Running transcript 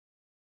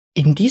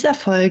In dieser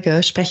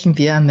Folge sprechen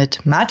wir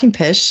mit Martin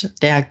Pesch,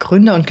 der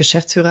Gründer und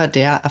Geschäftsführer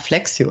der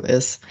aflexio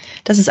ist.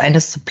 Das ist eine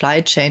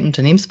Supply Chain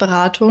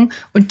Unternehmensberatung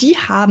und die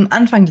haben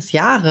Anfang des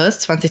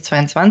Jahres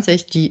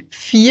 2022 die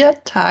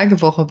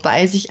 4-Tage-Woche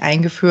bei sich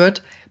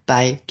eingeführt,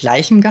 bei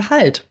gleichem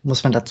Gehalt,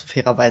 muss man dazu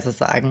fairerweise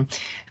sagen.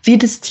 Wie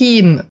das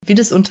Team, wie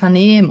das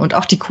Unternehmen und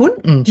auch die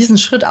Kunden diesen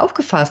Schritt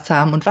aufgefasst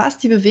haben und was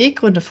die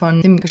Beweggründe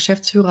von dem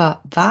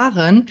Geschäftsführer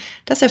waren,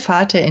 das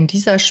erfahrt ihr in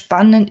dieser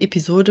spannenden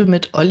Episode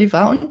mit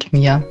Oliver und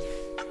mir.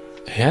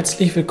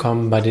 Herzlich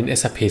willkommen bei den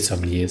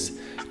SAP-Sommeliers,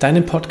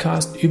 deinem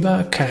Podcast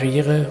über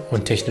Karriere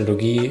und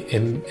Technologie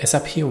im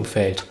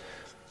SAP-Umfeld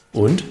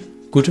und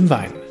gutem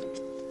Wein.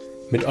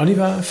 Mit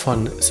Oliver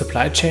von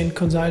Supply Chain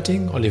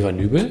Consulting, Oliver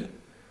Nübel,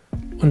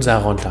 und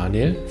Sarah und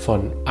Daniel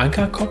von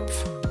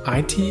Ankerkopf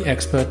IT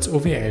Experts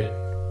OWL.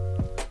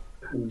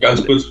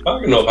 Ganz kurze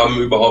Frage noch,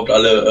 haben überhaupt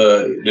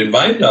alle den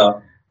Wein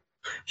da?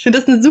 Ich finde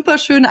das ein super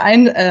schöner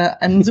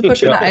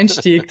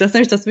Einstieg. Das ist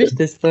nämlich das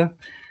Wichtigste.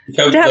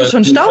 Der hatte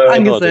schon Staub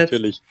angesetzt.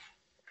 Natürlich.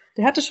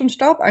 Der hatte schon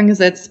Staub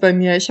angesetzt bei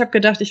mir. Ich habe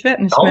gedacht, ich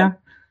werde nicht mehr.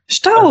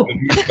 Staub!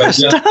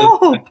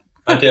 Staub!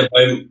 Hat er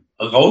beim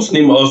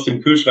Rausnehmen aus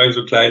dem Kühlschrank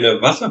so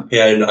kleine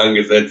Wasserperlen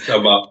angesetzt,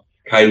 aber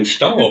keinen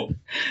Staub.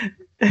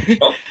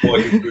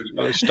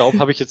 Staub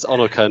habe ich jetzt auch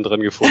noch keinen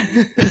dran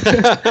gefunden.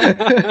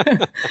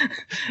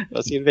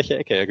 Was ich in welcher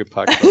Ecke er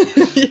gepackt hat.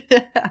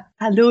 Ja.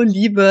 Hallo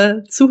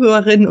liebe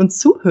Zuhörerinnen und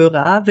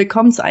Zuhörer,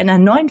 willkommen zu einer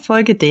neuen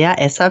Folge der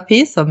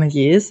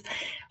SAP-Sommeliers.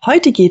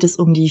 Heute geht es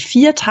um die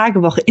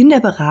 4-Tage-Woche in der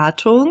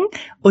Beratung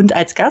und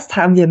als Gast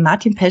haben wir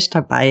Martin Pesch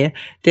dabei,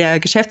 der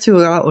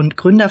Geschäftsführer und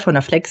Gründer von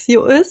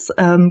aflexio ist.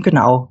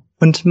 Genau.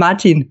 Und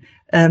Martin,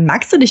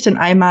 magst du dich denn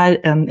einmal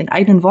in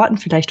eigenen Worten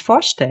vielleicht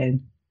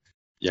vorstellen?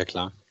 Ja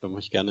klar, da mache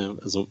ich gerne.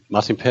 Also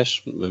Martin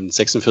Pesch,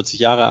 46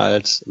 Jahre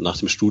alt, nach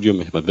dem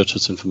Studium, ich habe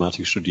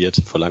Wirtschaftsinformatik studiert,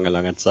 vor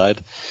langer Zeit,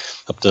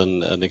 habe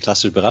dann eine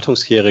klassische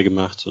Beratungskarriere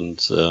gemacht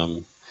und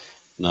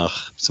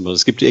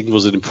es gibt irgendwo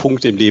so den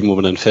Punkt im Leben, wo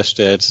man dann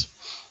feststellt,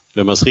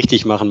 wenn man es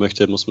richtig machen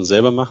möchte, muss man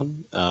selber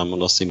machen.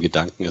 Und aus dem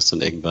Gedanken ist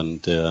dann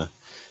irgendwann der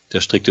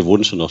strikte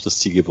Wunsch und auch das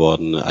Ziel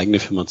geworden, eine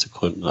eigene Firma zu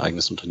gründen, ein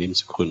eigenes Unternehmen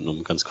zu gründen,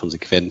 um ganz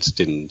konsequent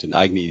den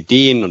eigenen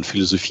Ideen und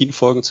Philosophien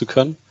folgen zu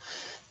können.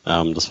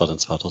 Das war dann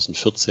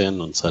 2014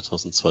 und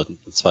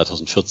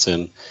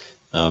 2014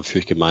 führe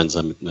ich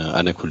gemeinsam mit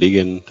einer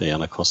Kollegin, der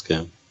Jana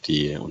Koske,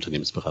 die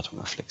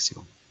Unternehmensberatung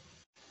aflexio.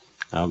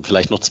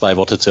 Vielleicht noch 2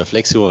 Worte zur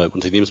aflexio, weil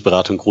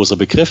Unternehmensberatung großer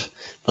Begriff.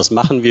 Was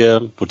machen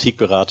wir?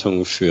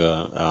 Boutiqueberatung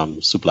für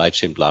Supply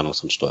Chain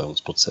Planungs- und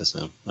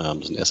Steuerungsprozesse. Wir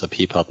sind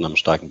SAP-Partner im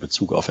starken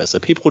Bezug auf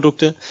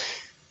SAP-Produkte.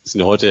 Wir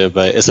sind ja heute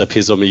bei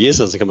SAP Sommeliers,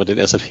 also kann man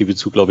den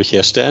SAP-Bezug, glaube ich,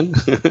 herstellen.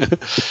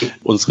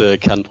 Unsere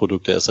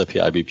Kernprodukte SAP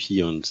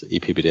IBP und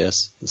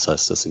EPBDS. Das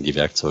heißt, das sind die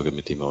Werkzeuge,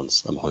 mit denen wir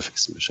uns am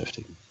häufigsten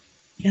beschäftigen.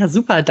 Ja,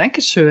 super,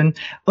 Dankeschön.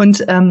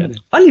 Und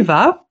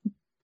Oliver,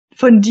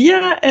 von dir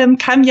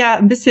kam ja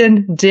ein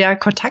bisschen der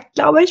Kontakt,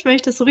 glaube ich, wenn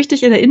ich das so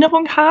richtig in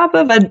Erinnerung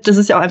habe, weil das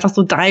ist ja auch einfach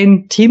so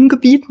dein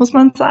Themengebiet, muss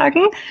man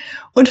sagen.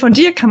 Und von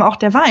dir kam auch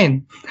der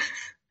Wein.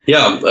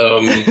 Ja,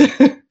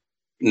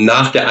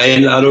 nach der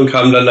Einladung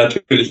kam dann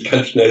natürlich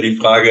ganz schnell die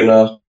Frage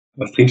nach,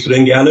 was trinkst du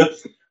denn gerne?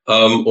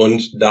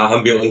 Und da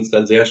haben wir uns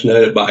dann sehr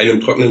schnell bei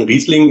einem trockenen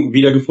Riesling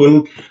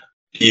wiedergefunden.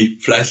 Die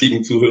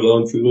fleißigen Zuhörer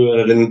und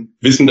Zuhörerinnen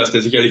wissen, dass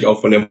der sicherlich auch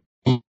von der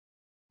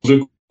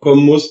Mosel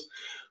kommen muss.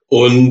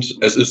 Und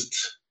es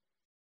ist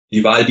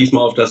die Wahl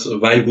diesmal auf das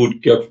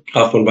Weingut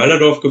Graf von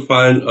Walderdorf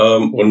gefallen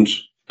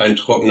und ein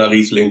trockener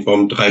Riesling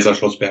vom Dreiser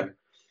Schlossberg.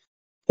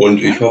 Und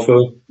ich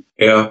hoffe,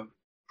 er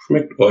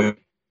schmeckt euch.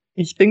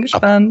 Ich bin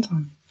gespannt.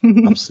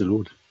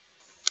 Absolut.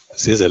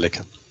 Sehr, sehr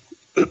lecker.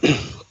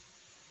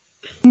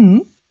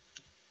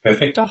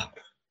 Perfekt. Doch,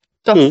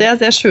 sehr,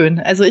 sehr schön.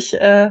 Also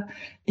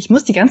ich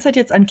muss die ganze Zeit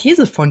jetzt an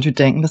Käsefondue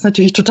denken. Das ist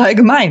natürlich total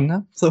gemein,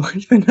 ne? So,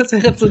 ich finde, das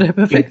wäre jetzt so der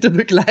perfekte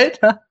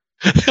Begleiter.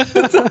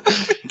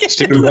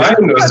 Stimmt.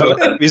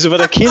 Wieso war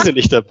der Käse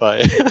nicht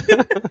dabei?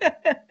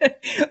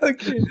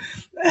 Okay.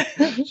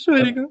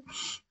 Entschuldigung.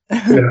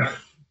 Ja.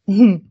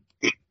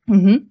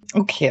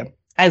 Okay.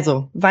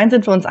 Also, Wein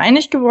sind wir uns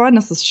einig geworden,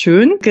 das ist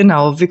schön.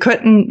 Genau,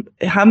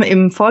 haben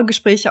im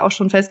Vorgespräch ja auch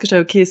schon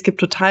festgestellt, okay, es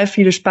gibt total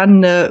viele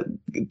spannende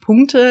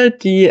Punkte,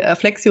 die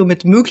aflexio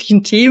mit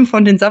möglichen Themen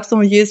von den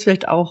SAP-Sommeliers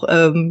vielleicht auch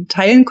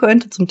teilen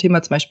könnte, zum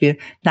Thema zum Beispiel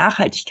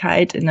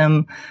Nachhaltigkeit in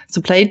einem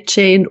Supply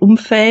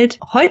Chain-Umfeld.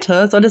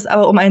 Heute soll es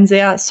aber um ein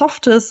sehr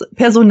softes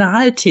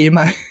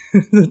Personalthema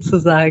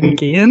sozusagen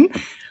gehen,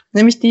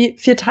 nämlich die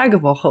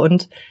 4-Tage-Woche.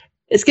 Und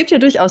es gibt ja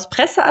durchaus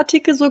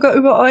Presseartikel sogar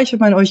über euch. Wenn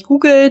man euch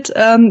googelt,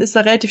 ist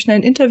da relativ schnell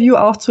ein Interview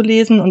auch zu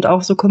lesen und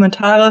auch so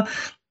Kommentare.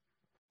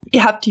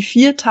 Ihr habt die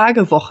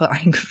 4-Tage-Woche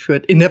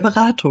eingeführt in der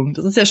Beratung.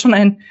 Das ist ja schon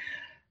ein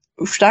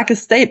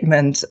starkes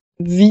Statement.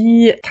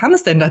 Wie kam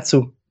es denn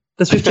dazu?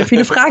 Das wirft ja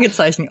viele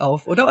Fragezeichen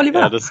auf, oder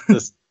Oliver? Ja, das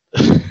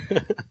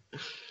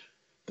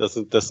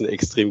ist eine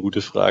extrem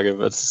gute Frage.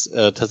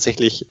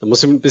 Tatsächlich, da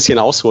muss ich ein bisschen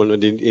ausholen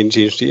und die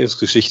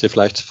Entstehungsgeschichte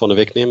vielleicht vorne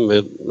wegnehmen.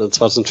 Wir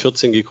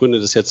 2014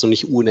 gegründet, ist jetzt noch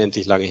nicht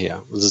unendlich lange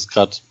her. Das ist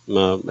gerade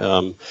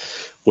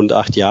rund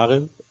 8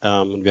 Jahre.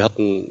 Und wir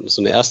hatten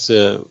so eine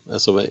erste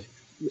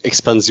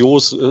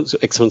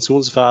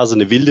Expansionsphase,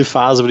 eine wilde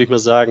Phase, würde ich mal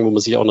sagen, wo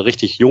man sich auch noch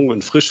richtig jung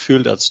und frisch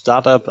fühlt als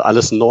Startup,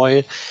 alles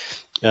neu.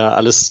 Ja,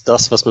 alles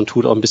das, was man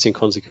tut, auch ein bisschen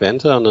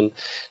konsequenter. Und dann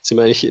sind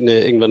wir eigentlich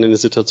irgendwann in eine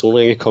Situation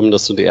reingekommen,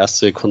 dass so die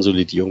erste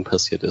Konsolidierung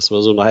passiert ist.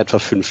 Also nach etwa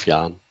 5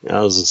 Jahren.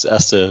 Ja,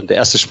 also der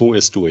erste Schwung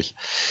ist durch.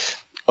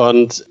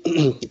 Und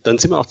dann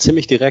sind wir auch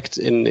ziemlich direkt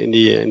in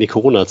die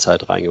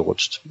Corona-Zeit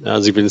reingerutscht. Ja,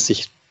 also ich will jetzt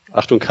nicht,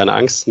 Achtung, keine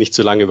Angst, nicht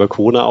zu lange über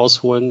Corona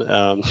ausholen.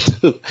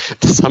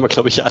 Das haben wir,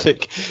 glaube ich, alle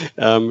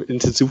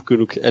intensiv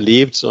genug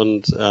erlebt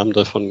und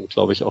davon,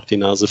 glaube ich, auch die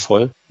Nase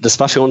voll. Das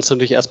war für uns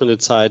natürlich erstmal eine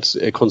Zeit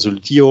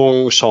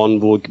Konsolidierung,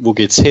 schauen, wo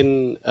geht's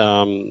hin,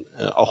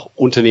 auch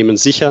Unternehmen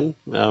sichern,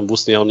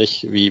 wussten ja auch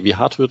nicht, wie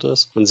hart wird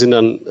das, und sind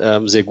dann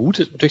sehr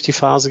gut durch die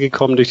Phase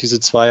gekommen, durch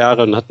diese 2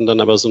 Jahre, und hatten dann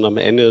aber so am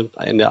Ende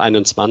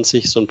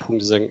 21 so einen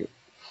Punkt, die sagen,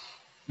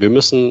 wir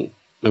müssen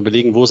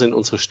überlegen, wo sind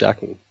unsere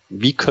Stärken?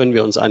 Wie können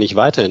wir uns eigentlich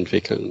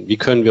weiterentwickeln? Wie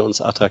können wir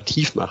uns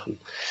attraktiv machen?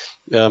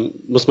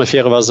 Muss man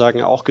fairerweise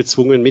sagen, auch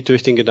gezwungen mit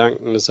durch den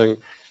Gedanken, dass sagen,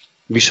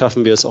 wie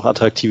schaffen wir es auch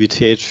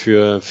Attraktivität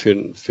für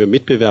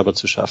Mitbewerber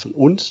zu schaffen?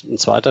 Und ein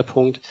zweiter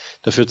Punkt,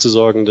 dafür zu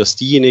sorgen, dass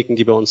diejenigen,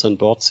 die bei uns an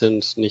Bord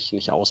sind,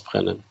 nicht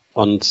ausbrennen.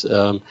 Und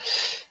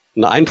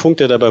ein Punkt,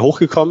 der dabei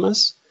hochgekommen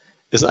ist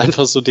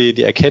einfach so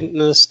die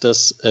Erkenntnis,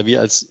 dass wir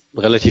als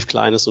relativ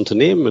kleines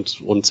Unternehmen mit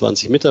rund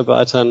 20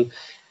 Mitarbeitern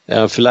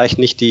vielleicht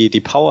nicht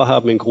die Power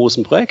haben in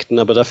großen Projekten,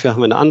 aber dafür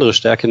haben wir eine andere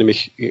Stärke,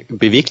 nämlich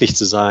beweglich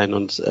zu sein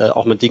und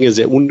auch mal Dinge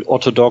sehr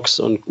unorthodox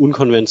und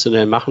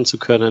unkonventionell machen zu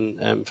können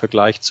im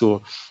Vergleich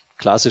zu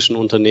klassischen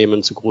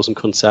Unternehmen, zu großen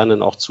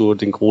Konzernen, auch zu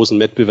den großen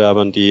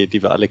Wettbewerbern, die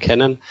wir alle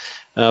kennen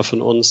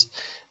von uns,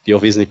 die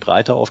auch wesentlich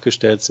breiter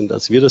aufgestellt sind,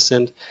 als wir das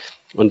sind.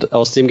 Und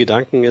aus dem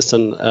Gedanken ist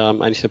dann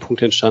eigentlich der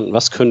Punkt entstanden,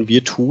 was können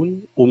wir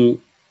tun,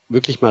 um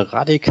wirklich mal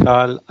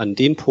radikal an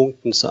den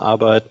Punkten zu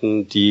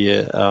arbeiten,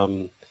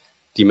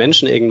 die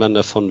Menschen irgendwann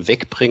davon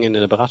wegbringen,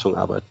 in der Beratung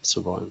arbeiten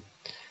zu wollen.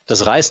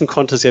 Das Reißen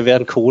konnte es ja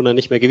während Corona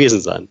nicht mehr gewesen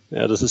sein.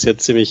 Ja, das ist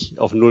jetzt ziemlich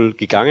auf Null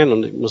gegangen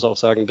und ich muss auch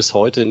sagen, bis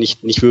heute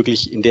nicht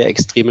wirklich in der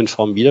extremen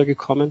Form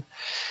wiedergekommen,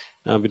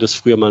 wie das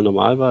früher mal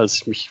normal war.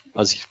 Als ich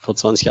vor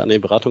 20 Jahren in die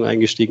Beratung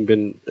eingestiegen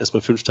bin,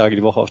 erstmal 5 Tage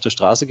die Woche auf der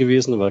Straße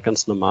gewesen, war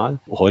ganz normal.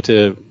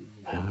 Heute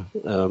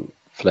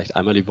vielleicht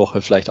einmal die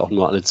Woche, vielleicht auch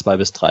nur alle 2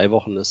 bis 3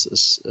 Wochen. Das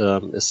ist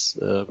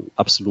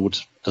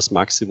absolut das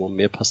Maximum.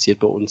 Mehr passiert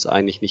bei uns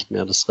eigentlich nicht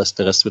mehr.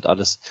 Der Rest wird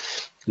alles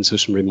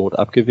inzwischen remote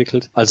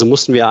abgewickelt. Also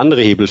mussten wir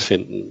andere Hebel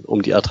finden,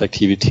 um die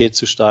Attraktivität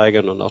zu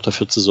steigern und auch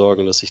dafür zu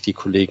sorgen, dass sich die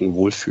Kollegen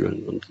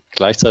wohlfühlen. Und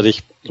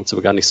gleichzeitig, uns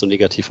aber gar nicht so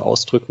negativ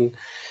ausdrücken,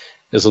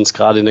 ist uns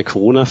gerade in der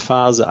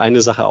Corona-Phase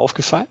eine Sache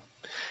aufgefallen.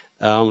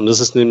 Und das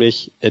ist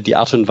nämlich die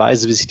Art und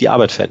Weise, wie sich die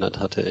Arbeit verändert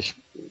hatte. Ich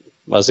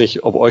weiß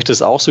nicht, ob euch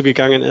das auch so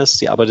gegangen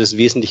ist. Die Arbeit ist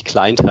wesentlich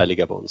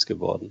kleinteiliger bei uns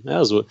geworden. Ja,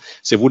 also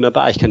ist ja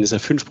wunderbar. Ich kann diese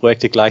 5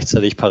 Projekte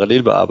gleichzeitig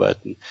parallel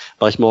bearbeiten.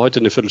 Mache ich mal heute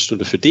eine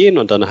Viertelstunde für den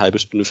und dann eine halbe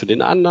Stunde für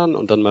den anderen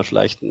und dann mal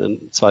vielleicht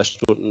 2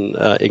 Stunden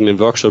irgendeinen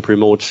Workshop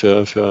remote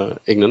für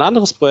irgendein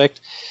anderes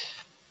Projekt.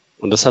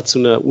 Und das hat zu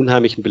einer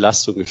unheimlichen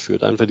Belastung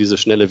geführt. Einfach dieser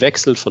schnelle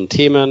Wechsel von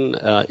Themen,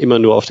 immer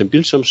nur auf dem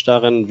Bildschirm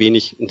starren,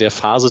 wenig, in der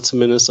Phase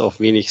zumindest,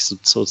 auch wenig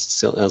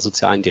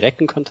sozialen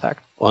direkten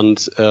Kontakt.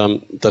 Und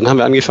dann haben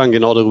wir angefangen,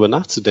 genau darüber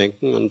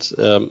nachzudenken und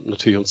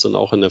natürlich uns dann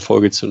auch in der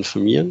Folge zu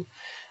informieren.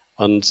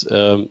 Und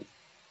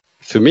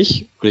für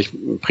mich, ich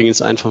bringe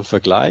jetzt einfach einen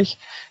Vergleich,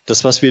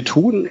 das, was wir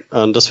tun,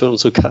 das wir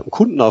unsere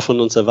Kunden auch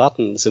von uns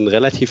erwarten, sind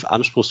relativ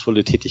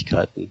anspruchsvolle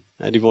Tätigkeiten.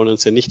 Ja, die wollen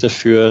uns ja nicht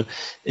dafür,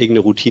 irgendeine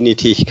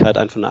Routinetätigkeit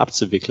einfach nur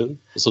abzuwickeln,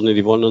 sondern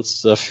die wollen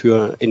uns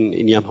dafür in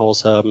ihrem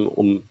Haus haben,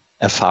 um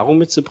Erfahrung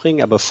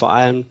mitzubringen, aber vor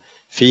allem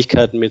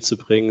Fähigkeiten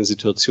mitzubringen,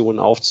 Situationen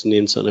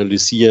aufzunehmen, zu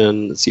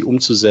analysieren, sie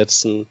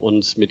umzusetzen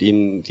und mit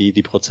ihnen die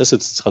Prozesse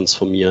zu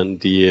transformieren,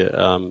 die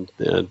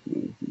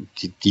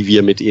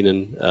wir mit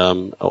ihnen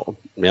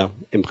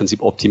im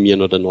Prinzip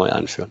optimieren oder neu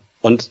einführen.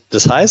 Und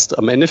das heißt,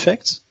 am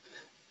Endeffekt,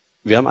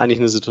 wir haben eigentlich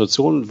eine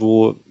Situation,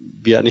 wo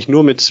wir eigentlich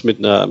nur mit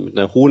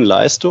einer hohen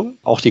Leistung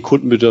auch die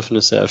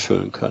Kundenbedürfnisse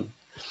erfüllen können.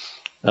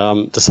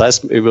 Das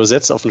heißt,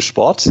 übersetzt auf den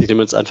Sport, ich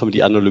nehme jetzt einfach mal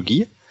die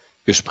Analogie,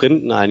 wir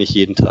sprinten eigentlich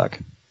jeden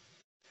Tag.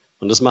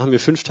 Und das machen wir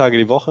 5 Tage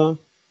die Woche,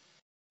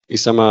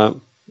 ich sag mal,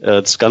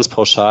 ganz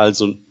pauschal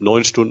so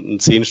 9 Stunden,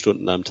 10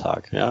 Stunden am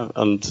Tag. Ja?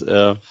 Und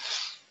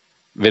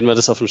wenn man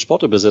das auf den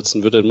Sport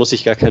übersetzen würde, dann muss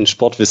ich gar kein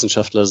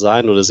Sportwissenschaftler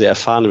sein oder sehr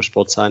erfahren im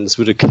Sport sein. Das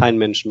würde kein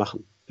Mensch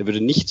machen. Der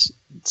würde nicht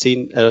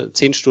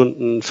 10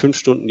 Stunden, 5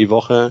 Stunden die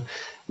Woche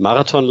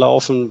Marathon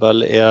laufen,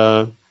 weil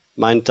er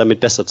meint, damit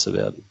besser zu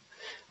werden.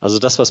 Also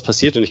das, was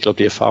passiert, und ich glaube,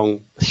 die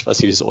Erfahrung, ich weiß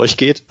nicht, wie es euch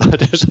geht,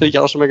 hat er wahrscheinlich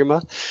auch schon mal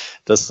gemacht,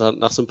 dass dann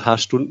nach so ein paar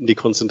Stunden die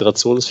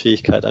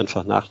Konzentrationsfähigkeit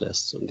einfach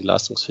nachlässt und die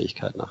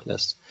Leistungsfähigkeit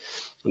nachlässt.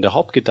 Und der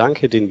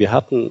Hauptgedanke, den wir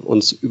hatten,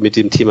 uns mit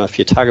dem Thema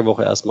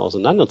 4-Tage-Woche erstmal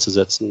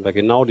auseinanderzusetzen, war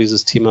genau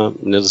dieses Thema,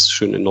 das ist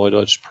schön in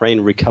Neudeutsch, Brain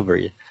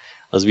Recovery.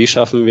 Also wie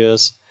schaffen wir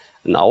es,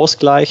 einen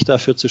Ausgleich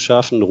dafür zu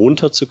schaffen,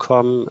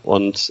 runterzukommen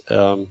und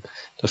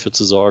dafür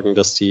zu sorgen,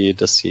 dass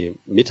die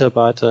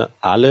Mitarbeiter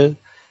alle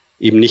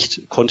eben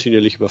nicht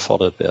kontinuierlich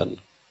überfordert werden.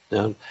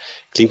 Ja,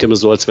 klingt immer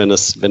so, als wenn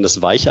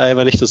das Weicheier,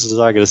 wenn ich das so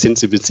sage. Das sind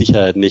sie mit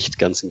Sicherheit nicht,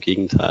 ganz im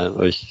Gegenteil.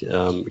 Aber ich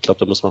glaube,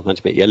 da muss man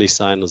manchmal ehrlich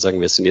sein und sagen,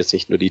 wir sind jetzt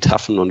nicht nur die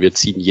Taffen und wir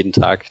ziehen jeden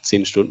Tag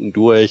 10 Stunden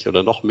durch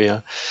oder noch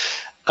mehr.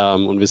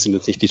 Und wir sind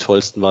jetzt nicht die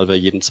Tollsten, weil wir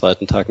jeden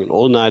zweiten Tag einen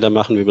All-Nighter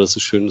machen, wie man das so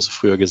schön so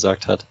früher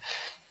gesagt hat.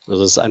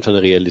 Also es ist einfach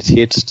eine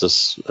Realität,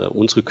 dass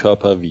unsere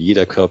Körper, wie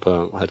jeder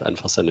Körper, halt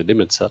einfach seine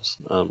Limits hat.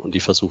 Und die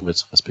versuchen wir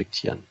zu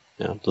respektieren.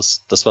 Ja,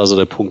 das war so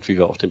der Punkt, wie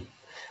wir auf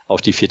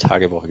die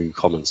 4-Tage-Woche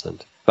gekommen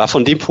sind. War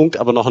von dem Punkt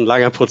aber noch ein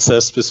langer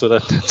Prozess, bis wir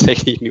dann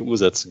tatsächlich in die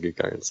Umsetzung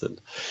gegangen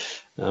sind.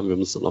 Wir haben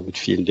uns dann auch mit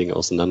vielen Dingen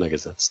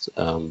auseinandergesetzt.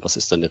 Was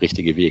ist dann der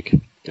richtige Weg?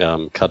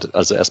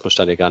 Also erstmal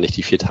stand ja gar nicht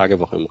die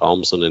 4-Tage-Woche im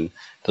Raum, sondern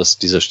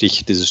dieses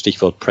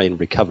Stichwort Brain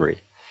Recovery.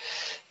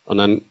 Und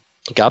dann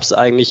gab es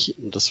eigentlich,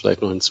 das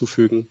vielleicht noch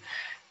hinzufügen,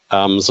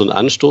 so einen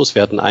Anstoß.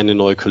 Wir hatten eine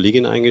neue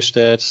Kollegin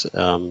eingestellt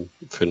für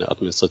eine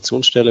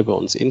Administrationsstelle bei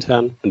uns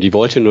intern und die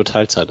wollte nur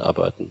Teilzeit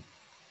arbeiten.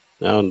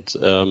 Ja, und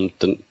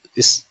dann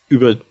ist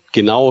über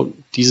genau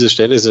diese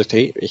Stelle gesagt,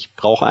 hey, ich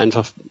brauche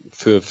einfach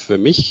für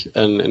mich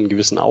einen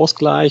gewissen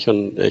Ausgleich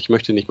und ich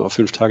möchte nicht mal auf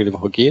 5 Tage die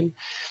Woche gehen.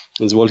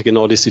 Und sie wollte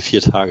genau diese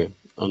 4 Tage.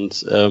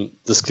 Und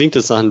das klingt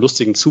jetzt nach einem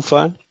lustigen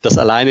Zufall. Das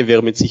alleine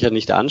wäre mit Sicherheit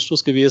nicht der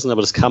Anstoß gewesen,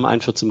 aber das kam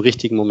einfach zum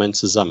richtigen Moment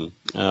zusammen.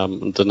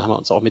 Und dann haben wir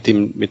uns auch mit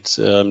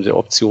der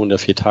Option der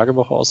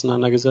 4-Tage-Woche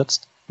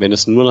auseinandergesetzt. Wenn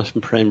es nur nach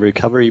dem Brain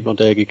Recovery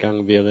Modell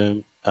gegangen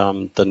wäre,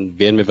 dann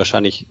wären wir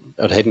wahrscheinlich,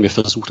 oder hätten wir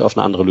versucht, auf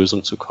eine andere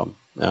Lösung zu kommen.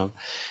 Ja.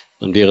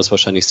 Dann wäre es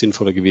wahrscheinlich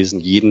sinnvoller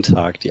gewesen, jeden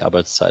Tag die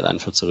Arbeitszeit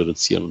einfach zu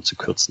reduzieren und zu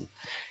kürzen.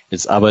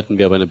 Jetzt arbeiten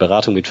wir bei einer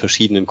Beratung mit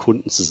verschiedenen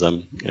Kunden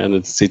zusammen. Ja,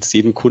 jetzt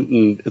jedem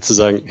Kunden zu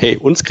sagen, hey,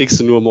 uns kriegst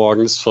du nur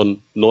morgens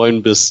von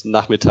 9 bis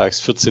nachmittags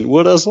 14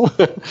 Uhr oder so.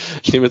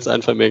 Ich nehme jetzt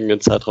einfach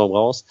irgendeinen Zeitraum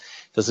raus.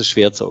 Das ist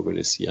schwer zu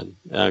organisieren.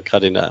 Ja,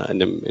 gerade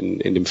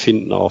in dem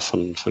Finden auch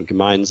von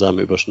gemeinsam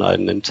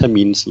überschneidenden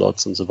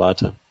Terminslots und so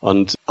weiter.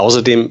 Und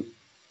außerdem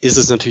ist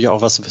es natürlich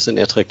auch was in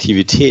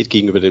Attraktivität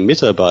gegenüber den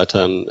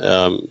Mitarbeitern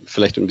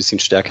vielleicht ein bisschen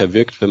stärker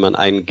wirkt, wenn man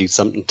einen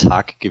gesamten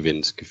Tag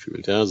gewinnt,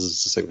 gefühlt. Ja? Also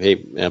zu sagen,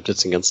 hey, ihr habt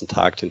jetzt den ganzen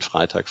Tag, den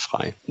Freitag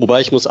frei.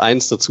 Wobei ich muss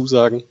eins dazu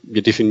sagen,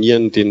 wir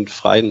definieren den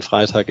freien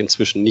Freitag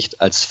inzwischen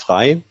nicht als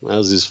frei.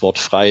 Also dieses Wort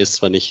frei ist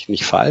zwar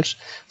nicht falsch,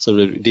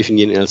 sondern wir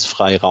definieren ihn als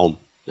Freiraum.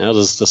 Ja,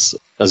 das ist das,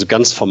 also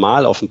ganz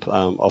formal auf den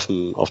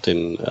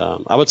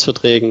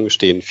Arbeitsverträgen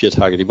stehen 4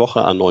 Tage die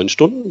Woche an 9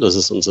 Stunden. Das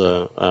ist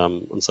unser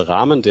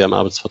Rahmen, der im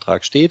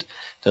Arbeitsvertrag steht.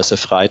 Da ist der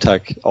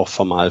Freitag auch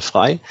formal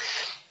frei.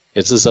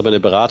 Jetzt ist es aber eine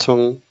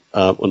Beratung,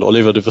 und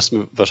Oliver, du wirst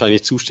mir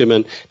wahrscheinlich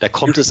zustimmen, da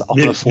kommt es auch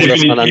mal vor,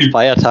 dass man an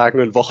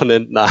Feiertagen und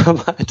Wochenenden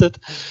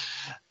arbeitet.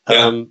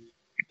 Ja.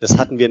 Das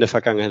hatten wir in der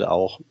Vergangenheit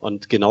auch.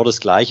 Und genau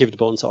das Gleiche wird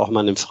bei uns auch mal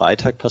an einem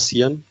Freitag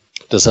passieren.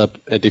 Deshalb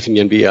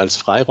definieren wir ihn als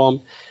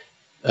Freiraum.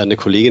 Eine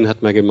Kollegin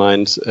hat mal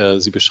gemeint,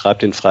 sie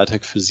beschreibt den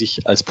Freitag für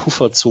sich als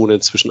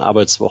Pufferzone zwischen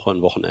Arbeitswoche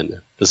und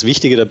Wochenende. Das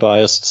Wichtige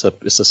dabei ist,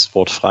 deshalb ist das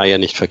Wort frei ja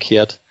nicht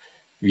verkehrt,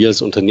 wir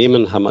als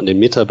Unternehmen haben an den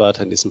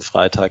Mitarbeitern diesem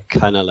Freitag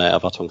keinerlei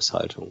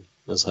Erwartungshaltung.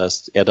 Das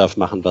heißt, er darf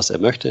machen, was er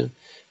möchte.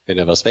 Wenn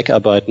er was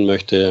wegarbeiten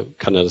möchte,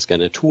 kann er das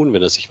gerne tun.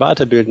 Wenn er sich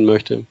weiterbilden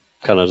möchte,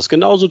 kann er das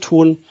genauso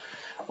tun.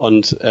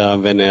 Und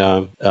wenn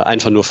er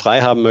einfach nur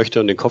frei haben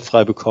möchte und den Kopf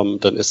frei bekommen,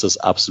 dann ist das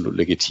absolut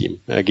legitim.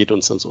 Er geht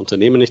uns ans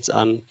Unternehmen nichts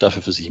an, darf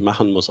er für sich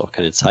machen, muss auch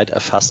keine Zeit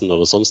erfassen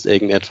oder sonst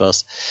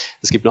irgendetwas.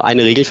 Es gibt nur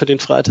eine Regel für den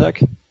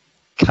Freitag: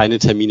 keine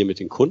Termine mit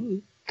den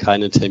Kunden,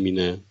 keine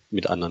Termine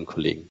mit anderen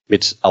Kollegen.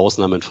 Mit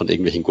Ausnahmen von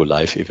irgendwelchen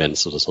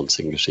Go-Live-Events oder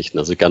sonstigen Geschichten.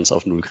 Also ganz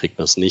auf Null kriegt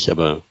man es nicht,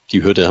 aber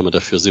die Hürde haben wir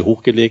dafür sehr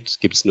hochgelegt.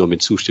 Gibt es nur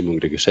mit Zustimmung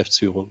der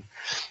Geschäftsführung.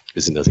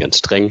 Wir sind das ganz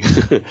streng,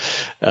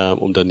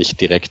 um dann nicht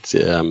direkt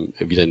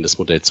wieder in das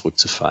Modell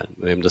zurückzufallen.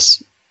 Wir haben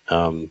das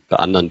bei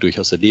anderen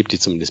durchaus erlebt, die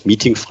zumindest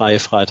meetingfreie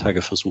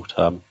Freitage versucht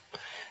haben.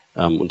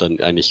 Und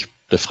dann eigentlich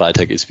der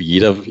Freitag ist wie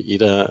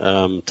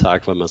jeder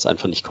Tag, weil man es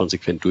einfach nicht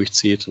konsequent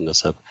durchzieht. Und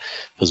deshalb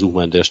versuchen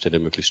wir an der Stelle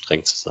möglichst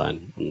streng zu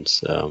sein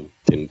und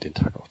den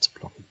Tag auch zu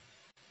blocken.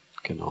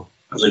 Genau.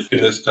 Also ich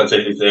finde es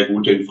tatsächlich sehr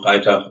gut, den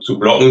Freitag zu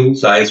blocken,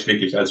 sei es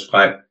wirklich als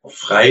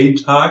freien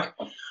Tag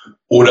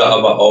oder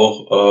aber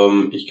auch,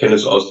 ich kenne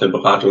es aus der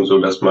Beratung so,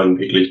 dass man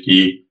wirklich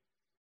die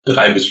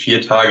 3 bis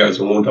 4 Tage,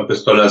 also Montag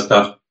bis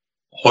Donnerstag,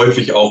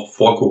 häufig auch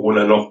vor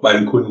Corona noch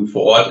beim Kunden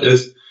vor Ort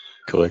ist.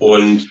 Korrekt.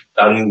 Und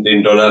dann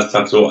den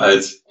Donnerstag so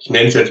als, ich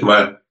nenne es jetzt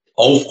mal,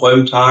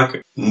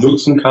 Aufräumtag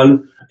nutzen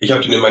kann. Ich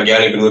habe den immer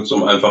gerne genutzt,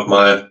 um einfach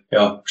mal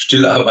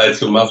Stillarbeit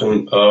zu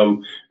machen,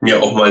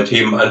 mir auch mal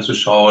Themen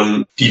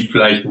anzuschauen, die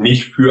vielleicht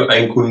nicht für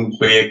ein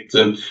Kundenprojekt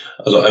sind.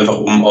 Also einfach,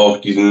 um auch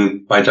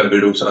diesen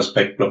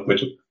Weiterbildungsaspekt noch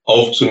mit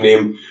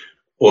aufzunehmen.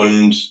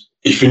 Und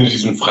ich finde,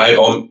 diesen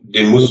Freiraum,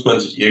 den muss man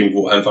sich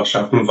irgendwo einfach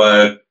schaffen,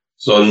 weil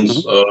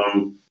sonst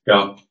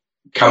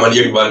kann man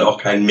irgendwann auch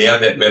keinen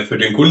Mehrwert mehr für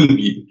den Kunden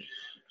bieten.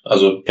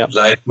 Also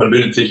sei es, man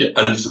bildet sich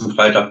an diesem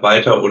Freitag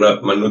weiter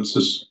oder man nutzt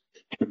es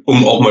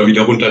um auch mal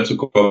wieder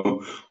runterzukommen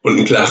und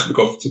einen klaren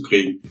Kopf zu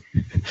kriegen.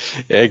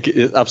 Ja,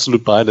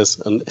 absolut beides.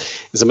 Und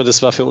ich sag mal,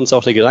 das war für uns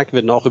auch der Gedanke. Wir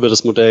hatten auch über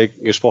das Modell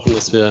gesprochen,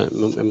 dass wir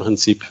im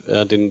Prinzip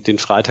den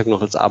Freitag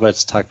noch als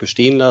Arbeitstag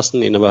bestehen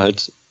lassen, ihn aber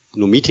halt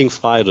nur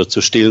meetingfrei oder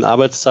zur stillen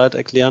Arbeitszeit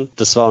erklären.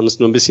 Das war uns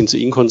nur ein bisschen zu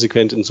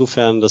inkonsequent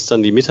insofern, dass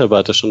dann die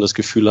Mitarbeiter schon das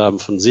Gefühl haben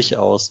von sich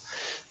aus,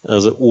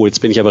 also, oh,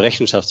 jetzt bin ich aber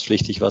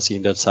rechenschaftspflichtig, was ich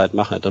in der Zeit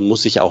mache. Dann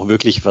muss ich auch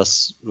wirklich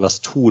was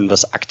tun,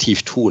 was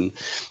aktiv tun.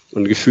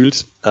 Und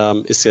gefühlt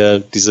ist ja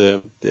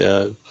diese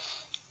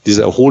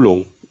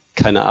Erholung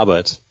keine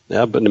Arbeit.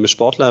 Ja, bei einem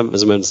Sportler,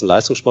 also wenn man einen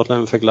Leistungssportler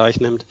im Vergleich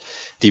nimmt,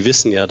 die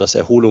wissen ja, dass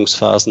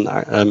Erholungsphasen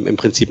im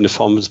Prinzip eine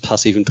Form des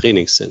passiven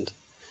Trainings sind.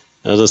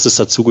 Also dass das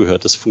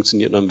dazugehört, das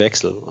funktioniert nur im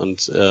Wechsel.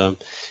 Und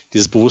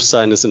dieses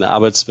Bewusstsein ist in der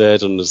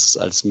Arbeitswelt und es ist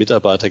als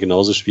Mitarbeiter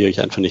genauso schwierig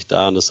einfach nicht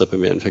da. Und deshalb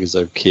haben wir einfach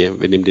gesagt, okay,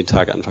 wir nehmen den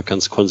Tag einfach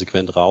ganz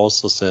konsequent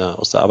raus aus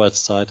der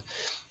Arbeitszeit.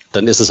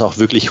 Dann ist es auch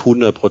wirklich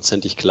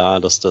 100%ig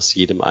klar, dass das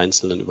jedem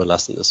Einzelnen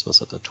überlassen ist,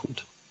 was er da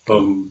tut.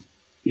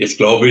 Jetzt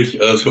glaube ich,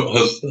 so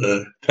aus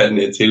deinen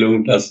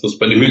Erzählungen, dass das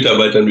bei den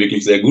Mitarbeitern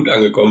wirklich sehr gut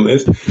angekommen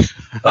ist.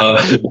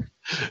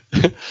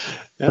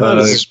 Ja,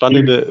 das ist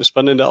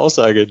spannende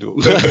Aussage, du.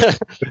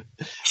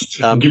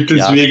 Gibt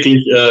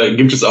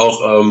es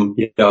auch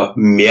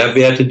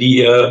Mehrwerte, die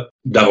ihr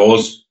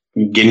daraus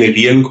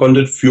generieren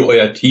konntet für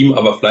euer Team,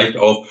 aber vielleicht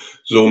auch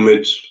so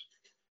mit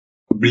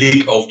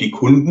Blick auf die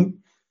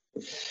Kunden?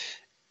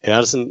 Ja,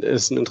 das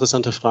ist eine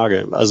interessante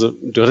Frage. Also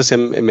du hattest ja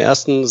im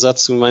ersten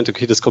Satz gemeint,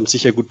 okay, das kommt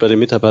sicher gut bei den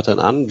Mitarbeitern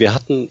an. Wir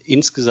hatten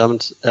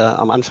insgesamt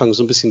am Anfang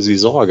so ein bisschen die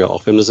Sorge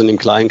auch. Wir haben das in dem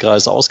kleinen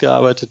Kreis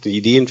ausgearbeitet, die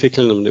Idee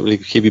entwickeln und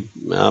überlegt, okay,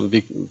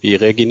 wie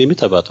reagieren die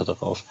Mitarbeiter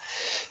darauf?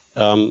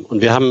 Und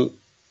wir haben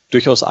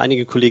durchaus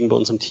einige Kollegen bei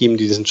uns im Team,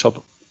 die diesen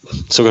Job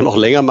sogar noch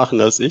länger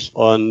machen als ich.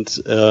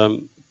 Und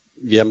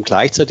wir haben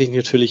gleichzeitig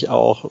natürlich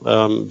auch,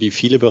 wie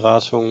viele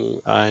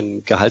Beratungen,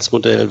 ein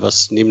Gehaltsmodell,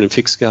 was neben dem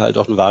Fixgehalt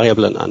auch einen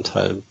variablen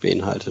Anteil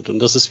beinhaltet. Und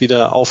das ist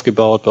wieder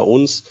aufgebaut bei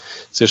uns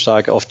sehr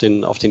stark auf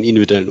den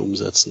individuellen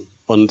Umsätzen.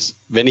 Und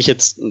wenn ich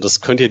jetzt, und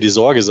das könnte ja die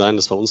Sorge sein,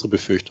 das war unsere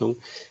Befürchtung,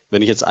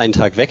 wenn ich jetzt einen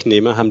Tag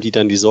wegnehme, haben die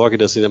dann die Sorge,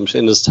 dass sie am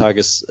Ende des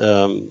Tages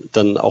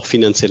dann auch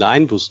finanzielle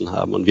Einbußen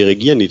haben und wie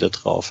reagieren die da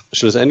drauf?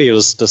 Schlussendlich,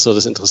 das war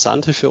das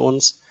Interessante für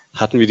uns,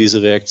 hatten wir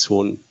diese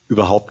Reaktion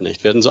überhaupt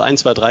nicht. Wir hatten so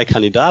 1, 2, 3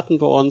 Kandidaten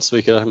bei uns, wo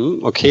ich gedacht habe,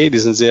 okay, die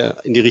sind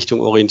sehr in die Richtung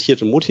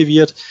orientiert und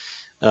motiviert.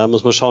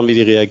 Muss man schauen, wie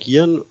die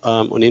reagieren.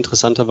 Und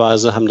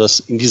interessanterweise haben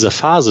das in dieser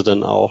Phase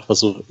dann auch,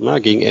 was so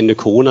gegen Ende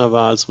Corona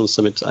war, als wir uns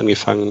damit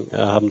angefangen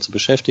haben zu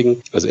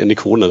beschäftigen. Also Ende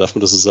Corona, darf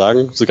man das so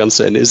sagen? So ganz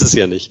zu Ende ist es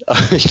ja nicht.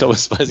 Aber ich glaube,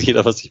 es weiß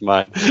jeder, was ich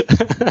meine.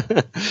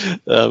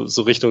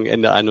 So Richtung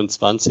Ende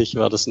 21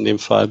 war das in dem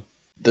Fall.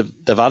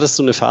 Da war das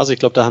so eine Phase, ich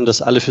glaube, da haben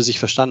das alle für sich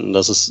verstanden,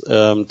 dass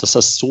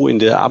das so in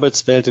der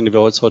Arbeitswelt, in der wir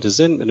heute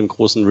sind, mit einem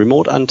großen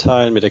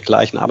Remote-Anteil, mit der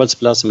gleichen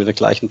Arbeitsbelastung, mit der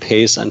gleichen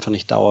Pace einfach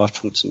nicht dauerhaft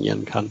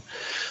funktionieren kann.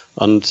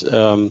 Und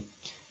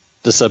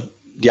deshalb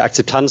die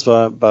Akzeptanz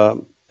war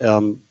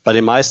bei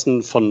den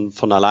meisten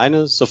von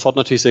alleine sofort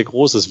natürlich sehr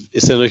groß. Es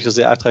ist ja natürlich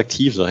sehr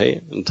attraktiv, so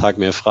hey, einen Tag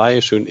mehr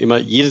frei, schön immer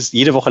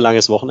jede Woche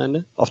langes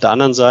Wochenende. Auf der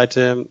anderen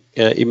Seite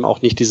eben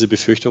auch nicht diese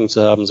Befürchtung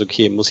zu haben, so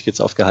okay, muss ich jetzt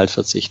auf Gehalt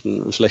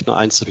verzichten? Und vielleicht nur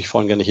eins, habe ich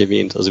vorhin gar nicht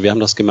erwähnt. Also wir haben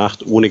das gemacht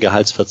ohne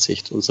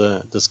Gehaltsverzicht.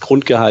 Das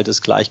Grundgehalt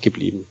ist gleich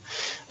geblieben.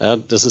 Ja,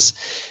 das ist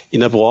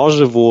in der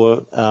Branche,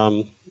 wo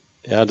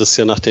das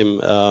ja nach dem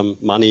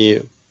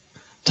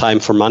Time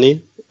for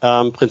Money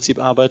Prinzip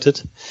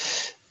arbeitet,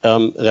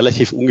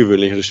 relativ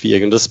ungewöhnlich oder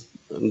schwierig.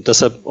 Und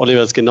deshalb,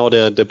 Oliver, ist genau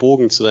der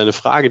Bogen zu deiner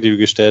Frage, die du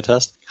gestellt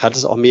hast, hat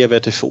es auch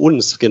Mehrwerte für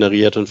uns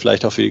generiert und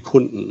vielleicht auch für die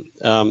Kunden.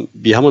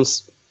 Wir haben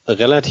uns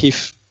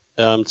relativ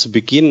zu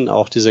Beginn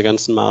auch dieser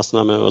ganzen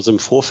Maßnahme, also im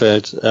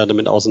Vorfeld,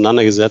 damit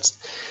auseinandergesetzt,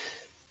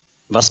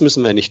 was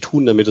müssen wir eigentlich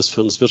tun, damit es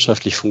für uns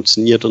wirtschaftlich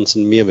funktioniert und uns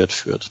einen Mehrwert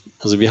führt.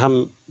 Also wir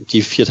haben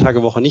die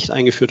 4-Tage-Woche nicht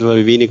eingeführt, weil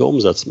wir weniger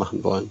Umsatz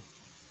machen wollen,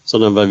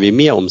 sondern weil wir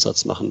mehr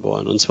Umsatz machen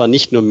wollen. Und zwar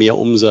nicht nur mehr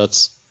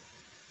Umsatz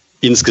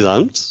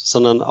insgesamt,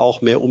 sondern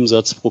auch mehr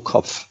Umsatz pro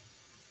Kopf.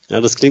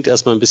 Ja, das klingt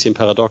erstmal ein bisschen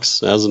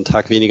paradox. Ja, so ein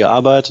Tag weniger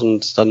Arbeit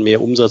und dann mehr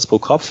Umsatz pro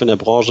Kopf in der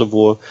Branche,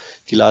 wo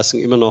die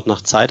Leistung immer noch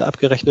nach Zeit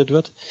abgerechnet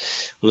wird.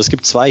 Und es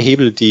gibt 2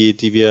 Hebel,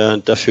 die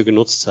wir dafür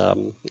genutzt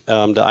haben.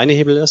 Der eine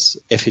Hebel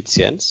ist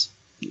Effizienz.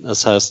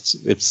 Das heißt,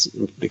 jetzt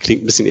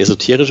klingt ein bisschen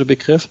esoterischer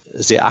Begriff,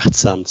 sehr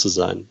achtsam zu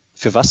sein.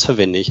 Für was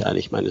verwende ich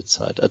eigentlich meine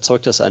Zeit?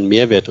 Erzeugt das einen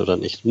Mehrwert oder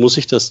nicht? Muss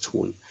ich das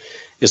tun?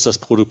 Ist das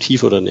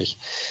produktiv oder nicht?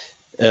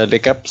 Da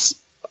gab es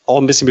auch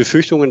ein bisschen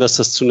Befürchtungen, dass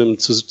das zu einem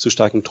zu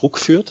starken Druck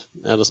führt,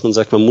 ja, dass man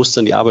sagt, man muss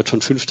dann die Arbeit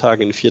von 5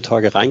 Tagen in 4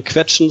 Tage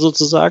reinquetschen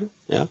sozusagen.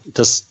 Ja,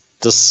 das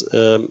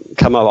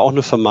kann man aber auch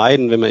nur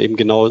vermeiden, wenn man eben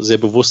sehr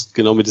bewusst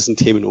mit diesen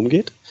Themen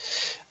umgeht.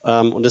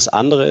 Und das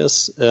andere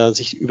ist,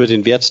 sich über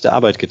den Wert der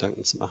Arbeit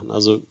Gedanken zu machen.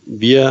 Also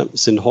wir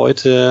sind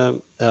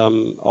heute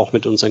auch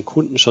mit unseren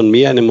Kunden schon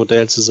mehr in dem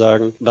Modell zu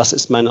sagen, was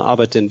ist meine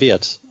Arbeit denn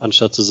wert,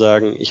 anstatt zu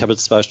sagen, ich habe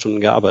jetzt 2 Stunden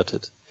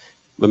gearbeitet.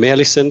 wenn wir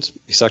ehrlich sind,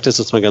 ich sage das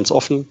jetzt mal ganz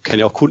offen, kann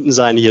ja auch Kunden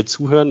sein, die hier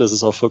zuhören, das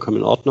ist auch vollkommen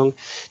in Ordnung.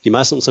 Die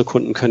meisten unserer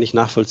Kunden können nicht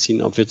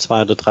nachvollziehen, ob wir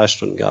 2 oder 3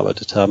 Stunden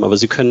gearbeitet haben, aber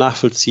sie können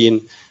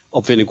nachvollziehen,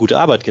 ob wir eine gute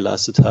Arbeit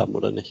geleistet haben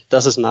oder nicht.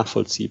 Das ist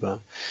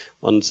nachvollziehbar.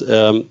 Und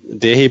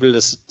der Hebel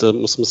ist, da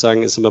muss man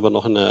sagen, ist aber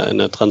noch in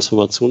einer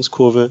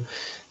Transformationskurve.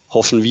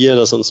 Hoffen wir,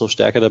 dass uns noch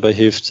stärker dabei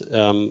hilft,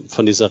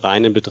 von dieser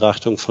reinen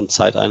Betrachtung von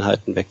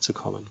Zeiteinheiten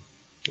wegzukommen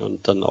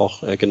und dann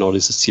auch genau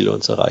dieses Ziel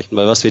uns erreichen.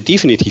 Weil was wir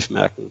definitiv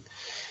merken,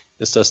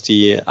 ist, dass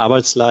die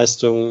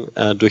Arbeitsleistung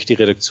durch die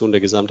Reduktion der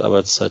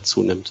Gesamtarbeitszeit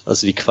zunimmt,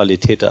 also die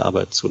Qualität der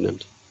Arbeit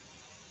zunimmt.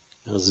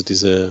 Also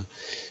diese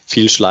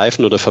viel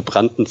Schleifen oder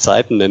verbrannten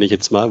Zeiten, nenne ich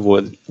jetzt mal, wo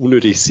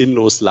unnötig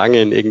sinnlos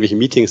lange in irgendwelchen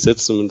Meetings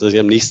sitzt und dass ihr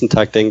am nächsten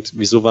Tag denkt,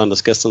 wieso waren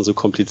das gestern so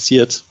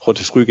kompliziert?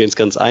 Heute früh geht es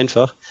ganz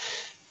einfach.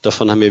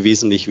 Davon haben wir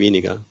wesentlich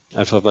weniger.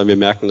 Einfach weil wir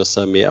merken, dass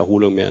da mehr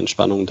Erholung, mehr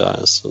Entspannung da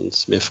ist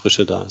und mehr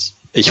Frische da ist.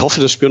 Ich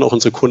hoffe, das spüren auch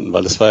unsere Kunden,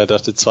 weil das war ja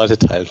der zweite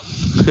Teil.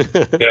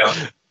 Ja,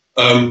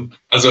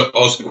 also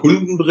aus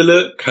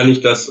Kundenbrille kann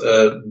ich das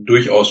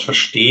durchaus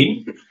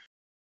verstehen.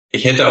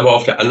 Ich hätte aber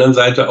auf der anderen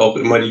Seite auch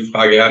immer die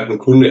Frage, ja, ein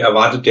Kunde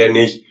erwartet ja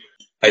nicht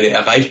eine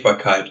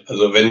Erreichbarkeit.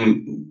 Also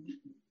wenn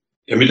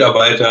der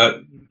Mitarbeiter,